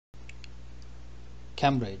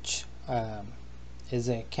ChemRICH is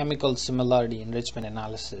a chemical similarity enrichment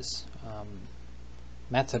analysis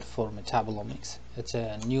method for metabolomics. It's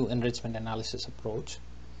a new enrichment analysis approach.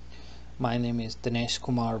 My name is Dinesh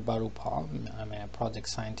Kumar Barupa. I'm a project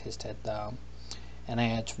scientist at the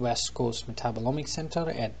NIH West Coast Metabolomics Center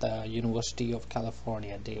at the University of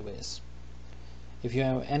California, Davis. If you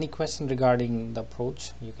have any question regarding the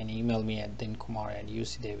approach, you can email me at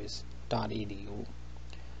dinkumar@ucdavis.edu.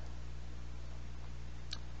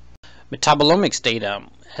 Metabolomics data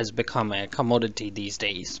has become a commodity these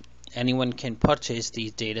days. Anyone can purchase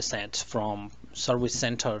these data sets from service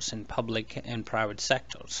centers in public and private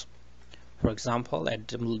sectors. For example, at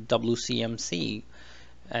WCMC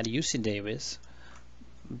at UC Davis,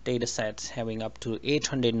 data sets having up to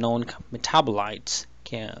 800 known metabolites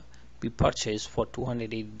can be purchased for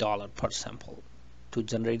 $280 per sample. To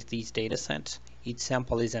generate these data sets, each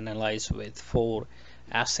sample is analyzed with 4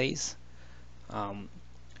 assays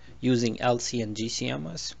using LC and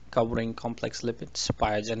GCMS, covering complex lipids,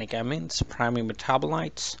 biogenic amines, primary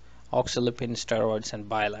metabolites, oxylipid, steroids, and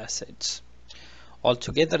bile acids.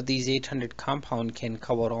 Altogether, these 800 compounds can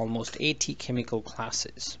cover almost 80 chemical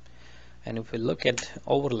classes. And if we look at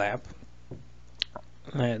overlap,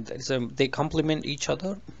 they complement each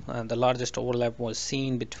other. The largest overlap was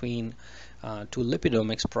seen between two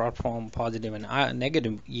lipidomics brought from positive and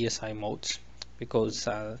negative ESI modes, because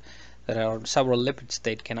there are several lipids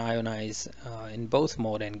that can ionize in both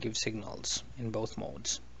modes and give signals in both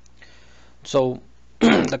modes. So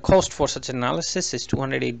the cost for such analysis is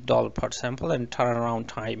 $280 per sample, and turnaround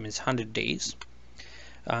time is 100 days.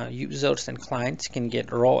 Users and clients can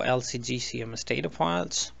get raw LC-GCMS data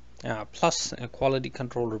files, plus quality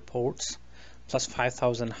control reports, plus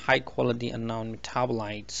 5,000 high quality unknown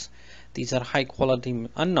metabolites. These are high quality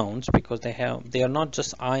unknowns because they are not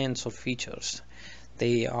just ions or features.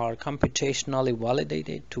 They are computationally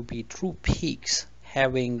validated to be true peaks,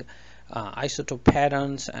 having isotope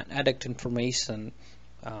patterns and adduct information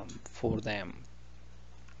for them.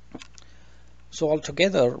 So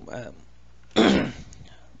altogether,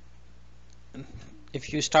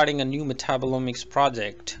 if you're starting a new metabolomics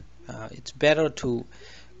project, it's better to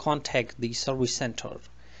contact the service center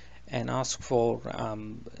and ask for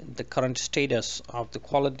the current status of the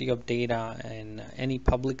quality of data and any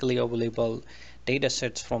publicly available data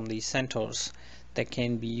sets from these centers that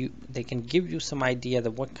they can give you some idea that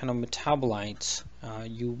what kind of metabolites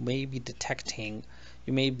you may be detecting,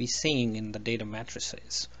 you may be seeing in the data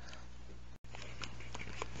matrices.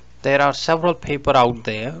 There are several papers out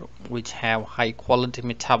there which have high quality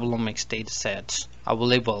metabolomics data sets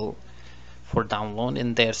available for download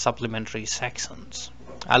in their supplementary sections.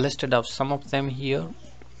 I listed out some of them here.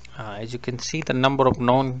 As you can see, the number of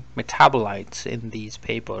known metabolites in these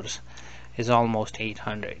papers is almost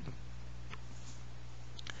 800.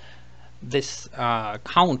 This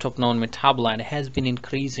count of known metabolite has been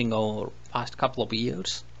increasing over the past couple of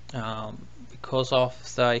years because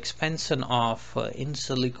of the expansion of in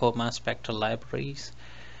silico mass spectral libraries,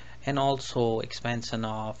 and also expansion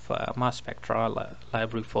of mass spectral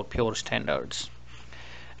library for pure standards.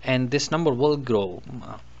 And this number will grow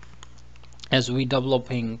as we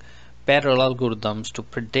developing better algorithms to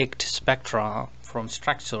predict spectra from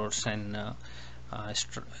structures and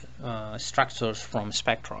structures from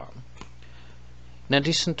spectra. In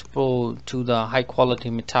addition to the high quality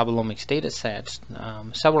metabolomics data sets,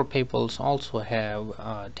 several papers also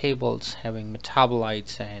have tables having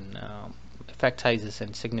metabolites and effect sizes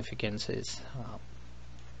and significances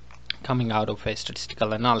coming out of a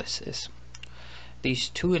statistical analysis. These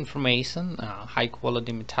two information, high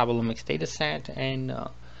quality metabolomics data set and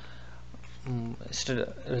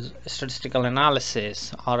statistical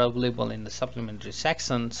analysis, are available in the supplementary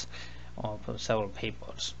sections of several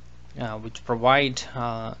papers, which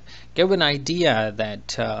give an idea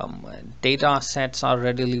that data sets are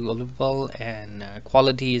readily available and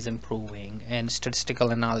quality is improving, and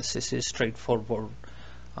statistical analysis is straightforward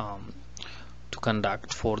to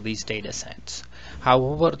conduct for these data sets.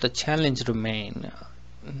 However, the challenge remains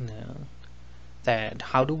that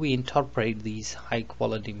how do we interpret these high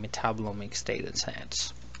quality metabolomics data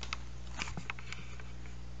sets?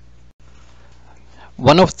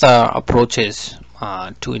 One of the approaches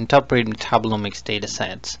to interpret metabolomics data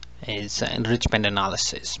sets is enrichment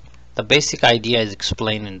analysis. The basic idea is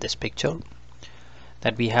explained in this picture,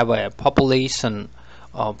 that we have a population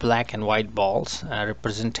of black and white balls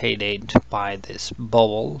represented by this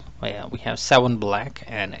bowl where we have 7 black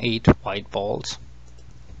and 8 white balls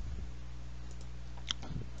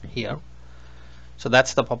here. So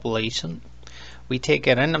that's the population. We take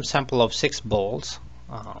a random sample of 6 balls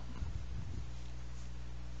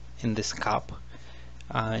in this cup,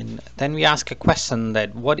 And then we ask a question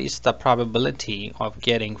that what is the probability of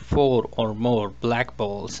getting 4 or more black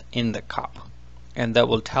balls in the cup, and that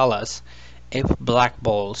will tell us if black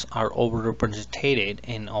balls are overrepresented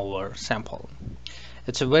in our sample.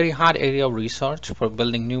 It's a very hard area of research for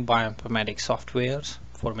building new bioinformatics softwares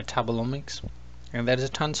for metabolomics, and there is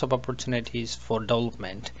tons of opportunities for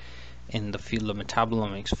development in the field of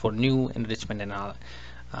metabolomics for new enrichment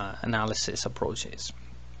analysis approaches.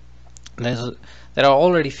 There are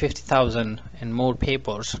already 50,000 and more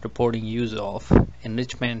papers reporting use of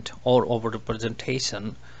enrichment or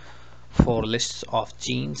overrepresentation for lists of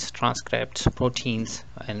genes, transcripts, proteins,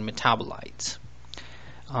 and metabolites.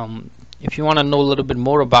 If you want to know a little bit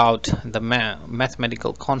more about the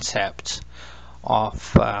mathematical concepts of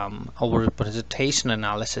overrepresentation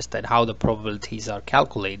analysis, that how the probabilities are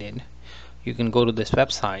calculated, you can go to this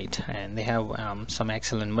website, and they have some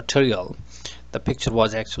excellent material. The picture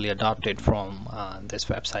was actually adopted from this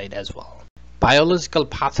website as well. Biological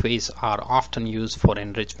pathways are often used for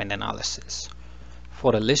enrichment analysis.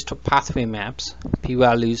 For a list of pathway maps,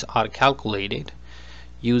 p-values are calculated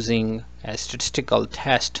using a statistical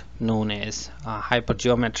test known as a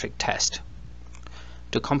hypergeometric test.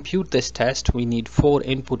 To compute this test, we need 4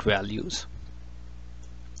 input values.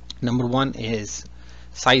 Number 1 is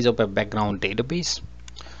size of a background database.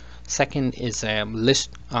 Second is a list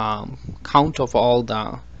count of all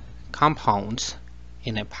the compounds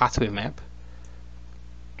in a pathway map.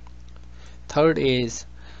 Third is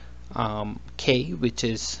K, which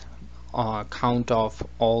is count of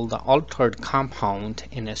all the altered compound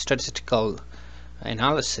in a statistical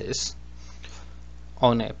analysis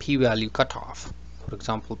on a p-value cutoff. For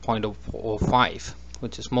example, 0.05,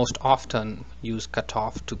 which is most often used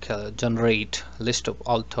cutoff to generate list of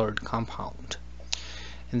altered compound.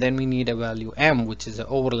 And then we need a value M, which is an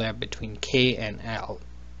overlap between K and L.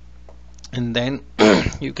 And then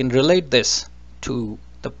you can relate this to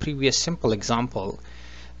the previous simple example,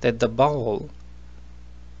 that the bowl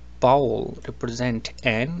represent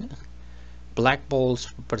N, black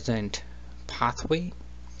balls represent pathway,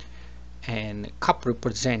 and cup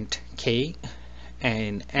represent K,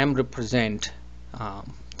 and M represent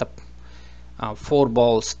the 4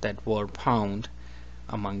 balls that were found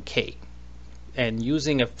among K. And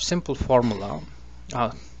using a simple formula,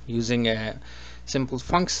 using a simple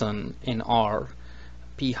function in R,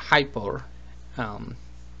 p hyper,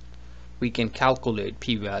 we can calculate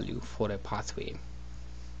p-value for a pathway.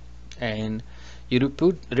 And you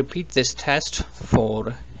repeat this test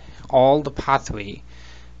for all the pathway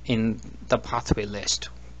in the pathway list.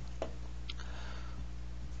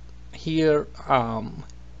 Here,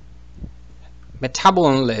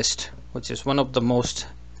 Metabolomics, which is one of the most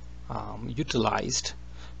utilized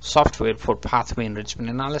software for pathway enrichment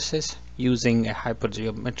analysis using a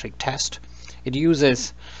hypergeometric test. It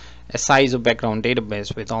uses a size of background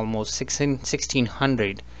database with almost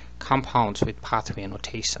 1600 compounds with pathway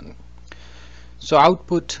annotation. So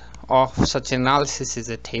output of such analysis is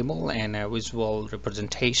a table and a visual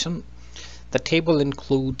representation. The table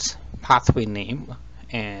includes pathway name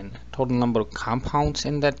and total number of compounds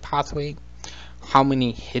in that pathway, how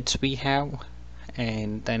many hits we have,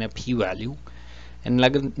 and then a p-value and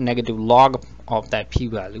negative log of that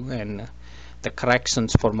p-value, and the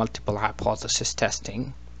corrections for multiple hypothesis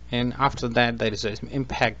testing. And after that, there is an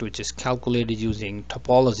impact which is calculated using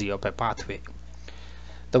topology of a pathway.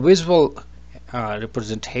 The visual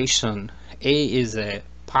representation, A, is a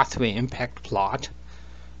pathway impact plot,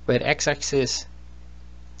 where x-axis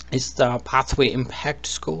is the pathway impact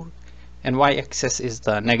score and y-axis is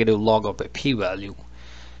the negative log of a p-value.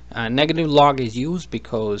 Negative log is used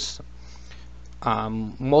because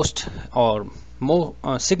most or more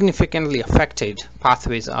significantly affected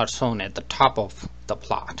pathways are shown at the top of the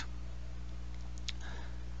plot.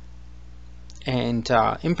 And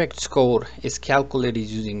impact score is calculated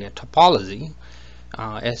using a topology.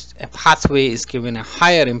 As a pathway is given a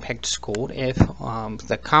higher impact score if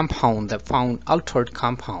the compound, the found altered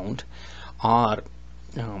compound, are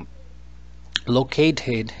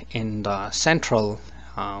located in the central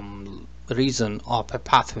region of a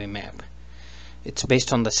pathway map. It's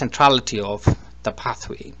based on the centrality of the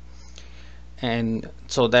pathway, and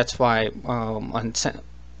so that's why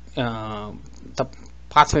the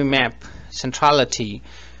pathway map centrality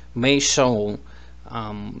may show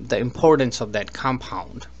the importance of that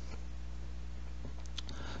compound.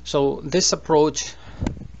 So this approach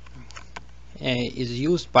is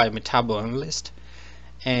used by metabolomists,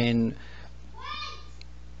 and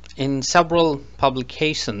in several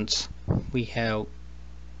publications we have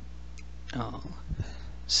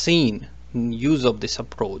seen use of this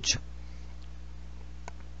approach.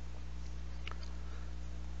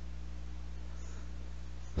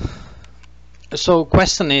 So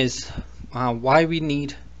question is, why we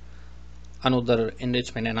need another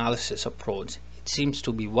enrichment analysis approach? It seems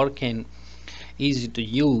to be working, easy to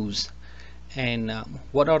use, and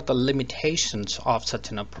what are the limitations of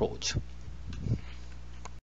such an approach?